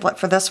have a template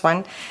for this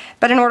one.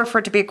 But in order for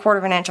it to be a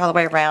 1/4 inch all the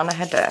way around, I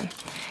had to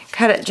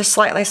cut it just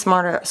slightly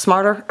smaller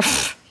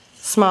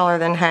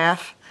than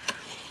half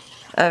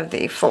of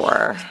the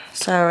 4.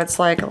 So it's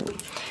like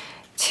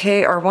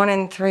 2 or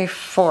 1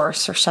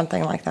 3/4 or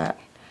something like that.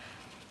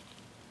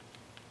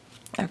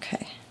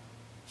 Okay.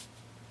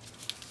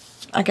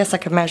 I guess I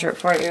could measure it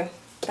for you.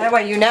 That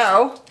way you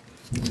know.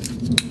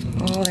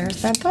 Oh,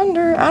 there's that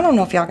thunder. I don't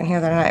know if y'all can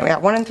hear that or not. We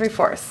got 1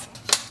 3/4.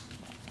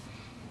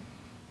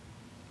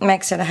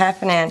 Makes it a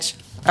 1/2 inch,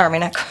 or I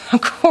mean a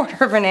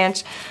 1/4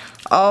 inch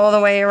all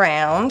the way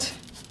around.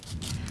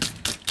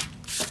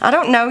 I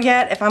don't know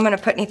yet if I'm going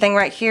to put anything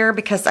right here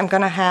because I'm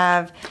going to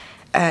have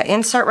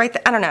insert right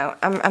there. I don't know.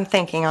 I'm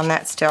thinking on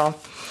that still.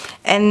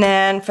 And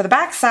then for the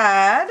back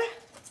side,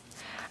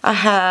 I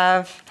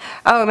have,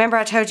 oh, remember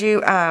I told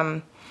you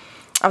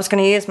I was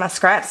going to use my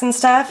scraps and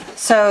stuff.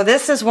 So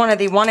this is one of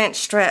the 1-inch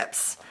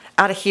strips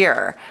out of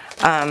here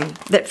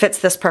that fits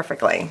this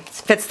perfectly. It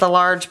fits the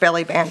large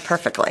belly band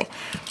perfectly.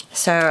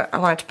 So I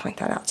wanted to point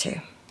that out too.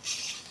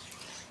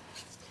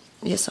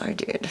 Yes, I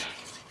did.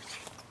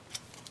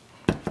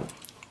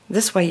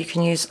 This way you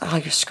can use all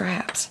your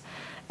scraps.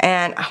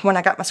 And when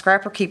I got my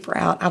scrapper keeper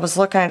out, I was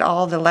looking at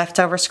all the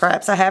leftover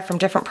scraps I have from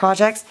different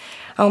projects.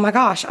 Oh my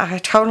gosh, I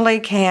totally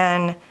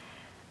can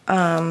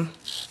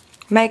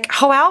make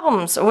whole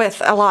albums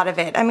with a lot of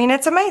it. I mean,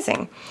 it's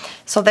amazing.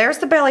 So there's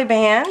the belly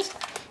band.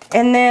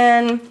 And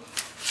then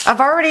I've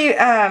already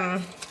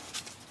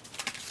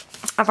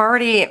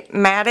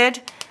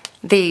matted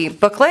the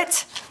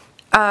booklet.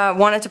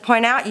 Wanted to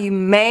point out, you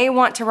may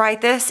want to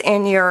write this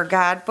in your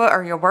guidebook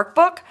or your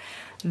workbook.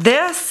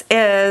 This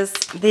is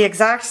the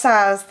exact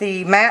size,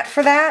 the mat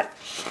for that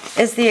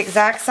is the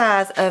exact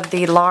size of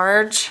the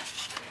large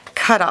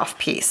cutoff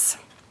piece.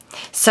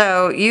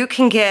 So you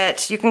can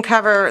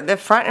cover the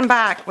front and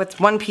back with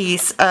one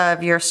piece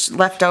of your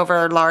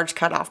leftover large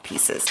cutoff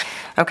pieces.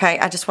 Okay,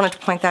 I just wanted to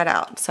point that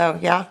out. So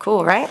yeah,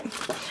 cool, right?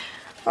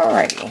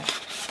 Alrighty.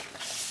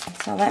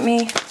 So let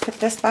me put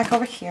this back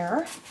over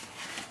here.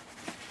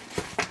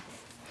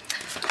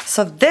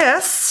 So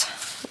this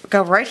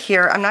go right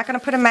here. I'm not going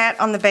to put a mat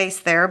on the base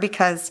there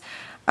because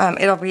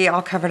it'll be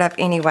all covered up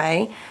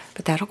anyway.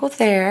 But that'll go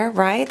there,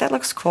 right? That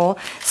looks cool.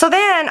 So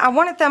then I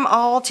wanted them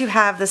all to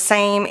have the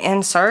same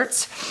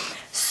inserts.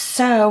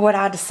 So what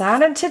I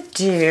decided to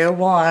do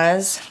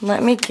was,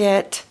 let me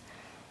get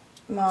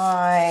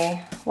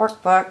my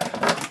workbook.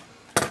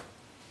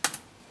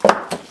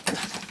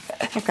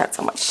 I've got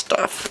so much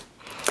stuff.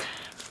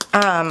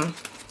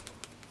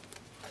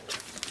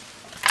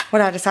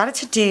 What I decided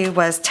to do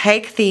was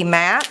take the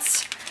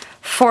mats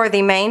for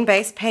the main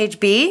base page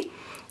B,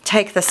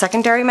 take the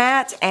secondary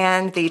mat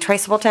and the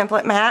traceable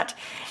template mat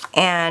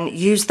and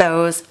use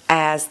those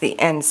as the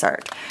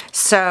insert.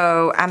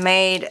 So I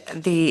made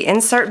the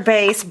insert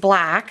base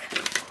black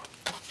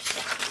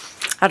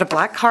out of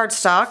black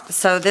cardstock.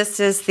 So this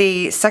is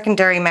the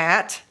secondary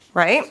mat,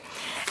 right?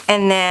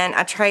 And then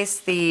I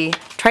traced the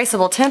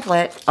traceable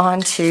template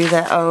onto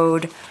the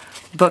ode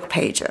book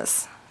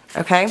pages.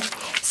 Okay,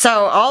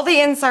 so all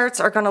the inserts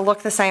are going to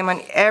look the same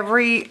on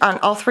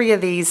all 3 of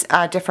these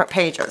different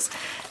pages.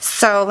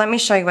 So let me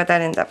show you what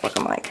that ends up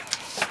looking like.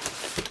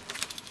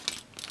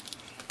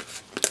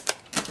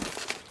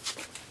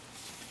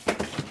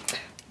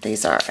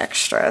 These are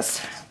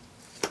extras.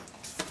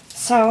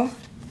 So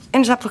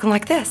ends up looking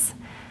like this,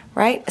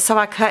 right? So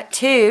I cut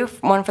 2,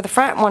 one for the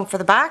front, one for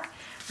the back,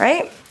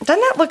 right?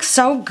 Doesn't that look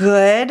so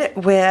good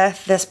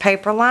with this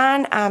paper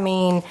line? I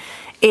mean,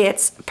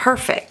 it's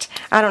perfect.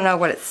 I don't know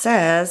what it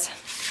says.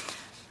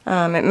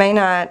 It may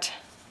not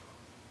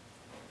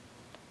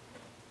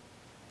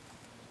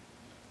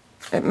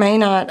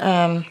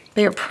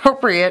be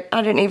appropriate.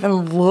 I didn't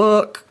even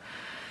look.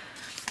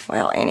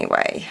 Well,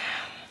 anyway.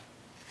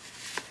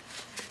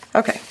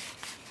 Okay.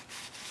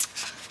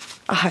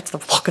 I'll have to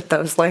look at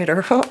those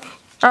later.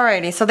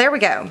 Alrighty, so there we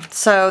go.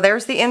 So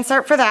there's the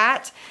insert for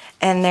that,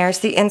 and there's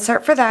the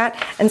insert for that.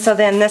 And so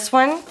then this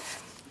one,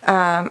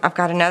 I've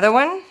got another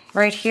one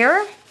right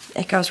here.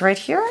 It goes right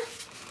here,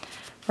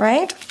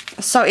 right?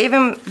 So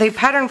even the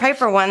pattern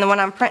paper one, the one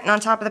I'm printing on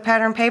top of the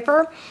pattern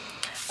paper,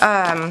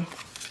 I'm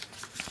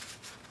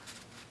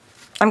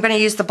going to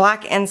use the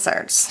black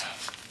inserts,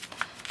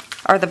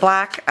 or the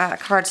black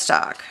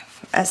cardstock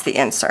as the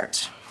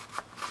insert.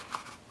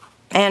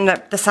 And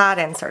the side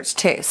inserts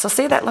too. So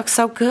see, that looks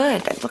so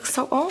good. That looks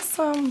so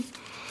awesome.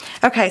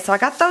 Okay, so I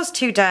got those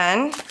two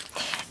done.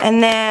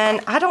 And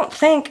then I don't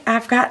think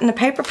I've gotten the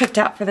paper picked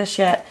out for this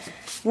yet.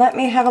 Let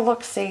me have a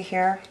look-see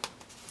here.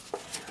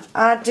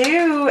 I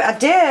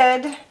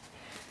did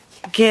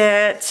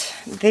get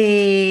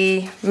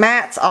the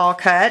mats all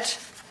cut,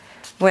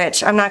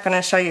 which I'm not going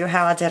to show you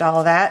how I did all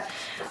of that.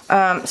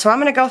 So I'm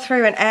going to go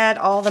through and add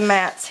all the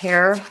mats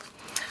here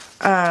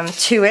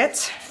to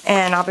it,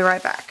 and I'll be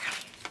right back.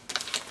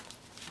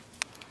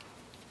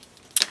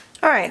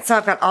 Alright, so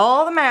I've got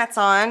all the mats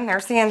on.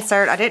 There's the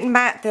insert. I didn't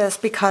mat this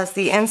because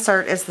the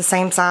insert is the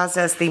same size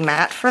as the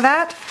mat for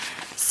that.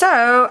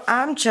 So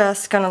I'm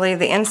just going to leave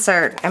the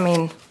insert,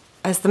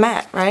 as the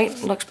mat, right?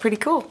 It looks pretty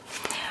cool.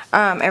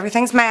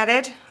 Everything's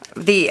matted,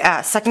 the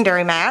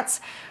secondary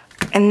mats.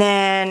 And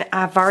then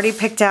I've already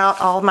picked out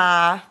all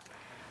my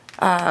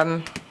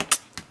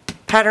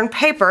pattern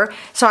paper.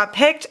 So I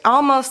picked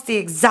almost the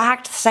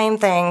exact same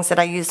things that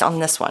I used on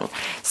this one.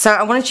 So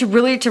I wanted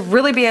you to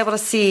really be able to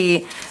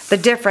see the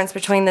difference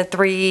between the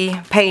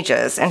 3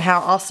 pages and how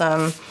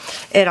awesome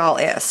it all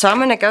is. So I'm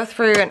going to go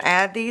through and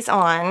add these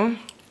on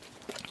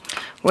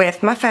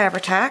with my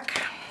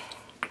Fabri-Tac.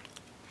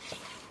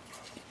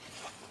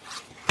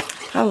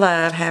 I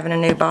love having a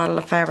new bottle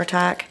of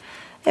Fabri-Tac.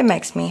 It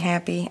makes me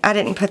happy. I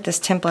didn't put this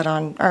template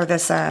on, or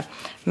this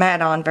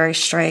mat on very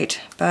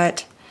straight,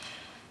 but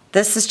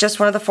this is just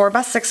one of the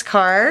 4x6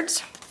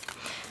 cards.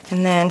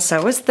 And then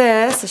so is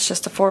this. It's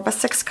just a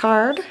 4x6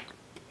 card.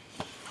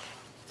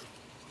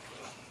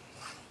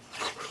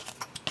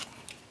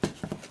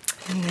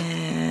 And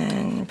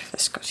then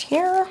this goes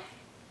here.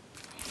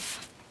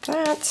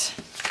 That.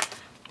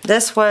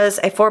 This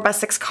was a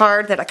 4x6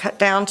 card that I cut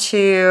down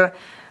to,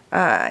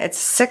 it's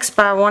 6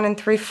 by 1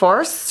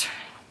 3/4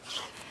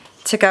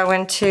 to go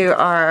into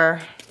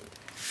our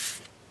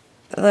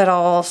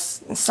little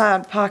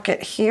side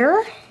pocket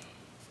here.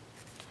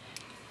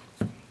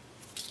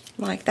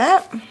 Like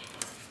that.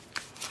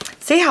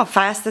 See how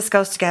fast this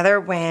goes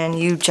together when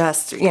you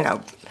just,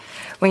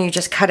 when you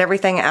just cut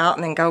everything out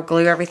and then go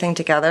glue everything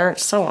together.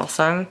 It's so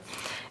awesome.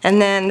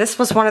 And then this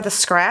was one of the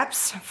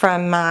scraps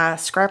from my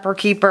Scrapper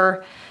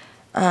Keeper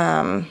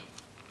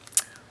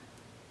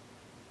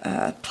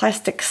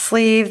plastic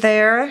sleeve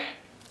there.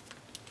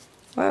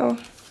 Whoa.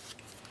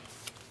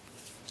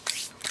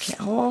 Get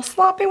a little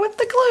sloppy with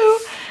the glue.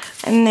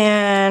 And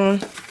then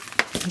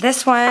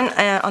this one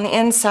on the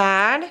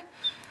inside,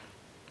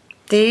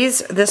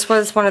 this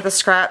was one of the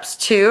scraps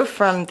too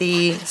from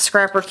the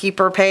Scrapper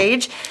Keeper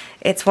page.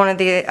 It's one of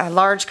the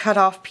large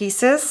cut-off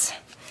pieces.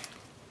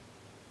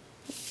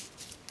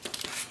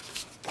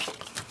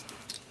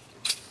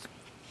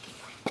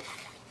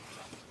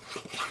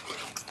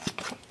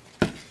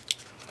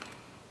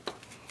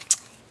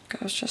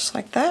 Goes just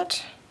like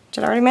that.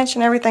 Did I already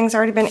mention everything's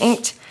already been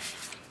inked?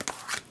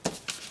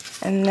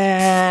 And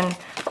then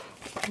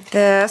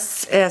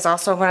this is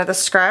also one of the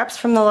scraps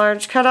from the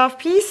large cut-off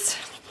piece.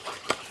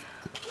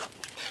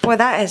 Boy,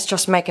 that is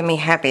just making me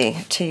happy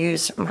to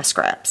use my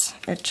scraps.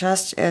 It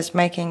just is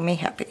making me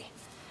happy.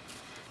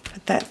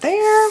 Put that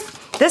there.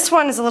 This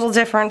one is a little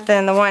different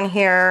than the one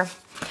here.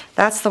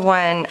 That's the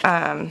one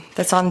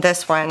that's on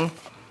this one.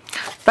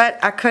 But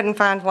I couldn't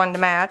find one to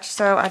match,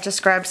 so I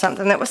just grabbed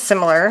something that was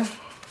similar.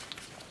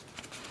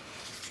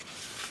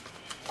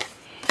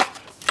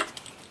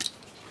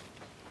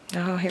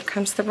 Oh, here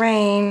comes the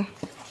rain.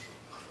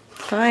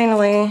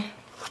 Finally.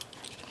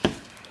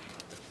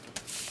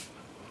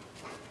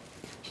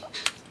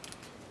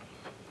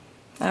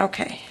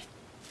 Okay.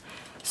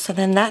 So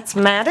then that's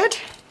matted.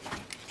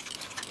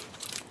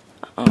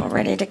 All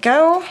ready to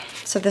go.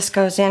 So this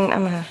goes in.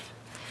 I'm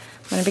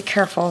gonna be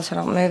careful so I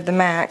don't move the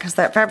mat because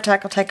that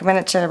Fabri-Tac will take a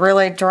minute to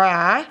really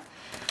dry.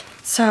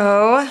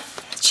 So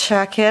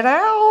check it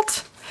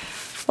out.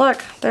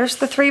 Look, there's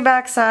the 3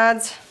 back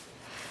sides.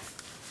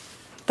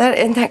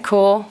 Isn't that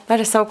cool? That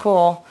is so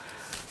cool.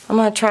 I'm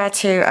gonna try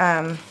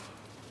to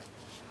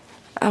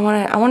I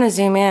wanna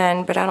zoom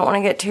in, but I don't want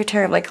to get too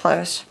terribly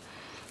close.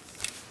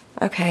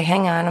 Okay,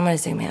 hang on, I'm gonna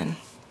zoom in.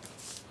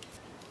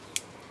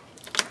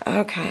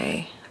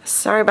 Okay,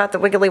 sorry about the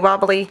wiggly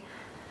wobbly.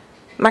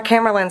 My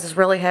camera lens is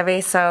really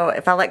heavy, so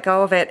if I let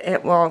go of it,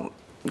 it will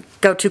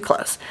go too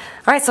close.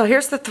 Alright, so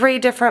here's the 3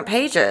 different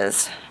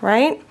pages,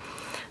 right?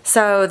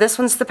 So this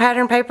one's the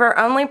pattern paper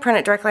only, print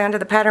it directly onto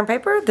the pattern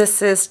paper.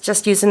 This is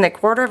just using the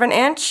 1/4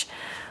 inch,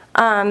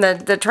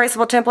 the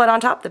traceable template on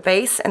top, the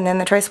base, and then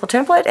the traceable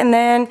template, and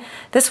then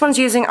this one's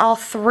using all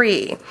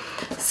 3.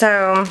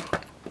 So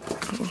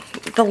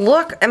the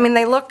look,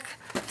 they look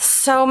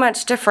so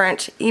much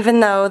different even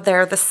though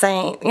they're the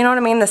same, you know what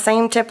I mean? The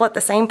same template,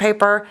 the same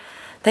paper,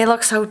 they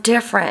look so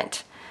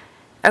different.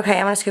 Okay,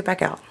 I'm gonna scoot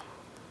back out.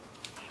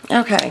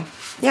 Okay,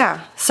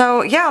 yeah,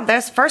 so yeah,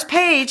 this first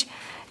page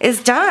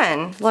is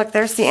done. Look,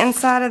 there's the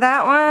inside of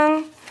that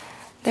one,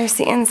 there's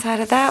the inside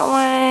of that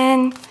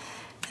one,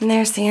 and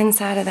there's the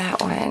inside of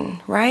that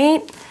one,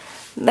 right?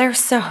 They're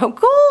so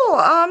cool.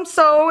 I'm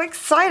so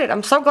excited.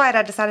 I'm so glad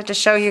I decided to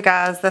show you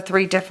guys the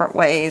 3 different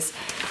ways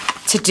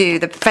to do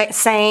the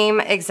same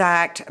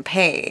exact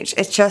page.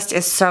 It just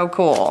is so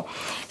cool.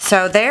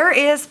 So there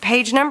is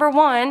page number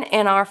 1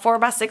 in our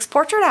 4x6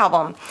 portrait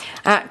album.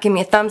 Give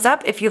me a thumbs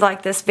up if you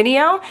like this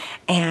video,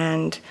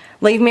 and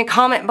leave me a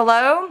comment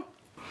below.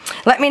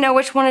 Let me know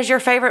which one is your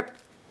favorite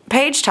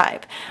page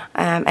type,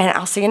 and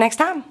I'll see you next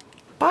time.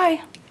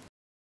 Bye.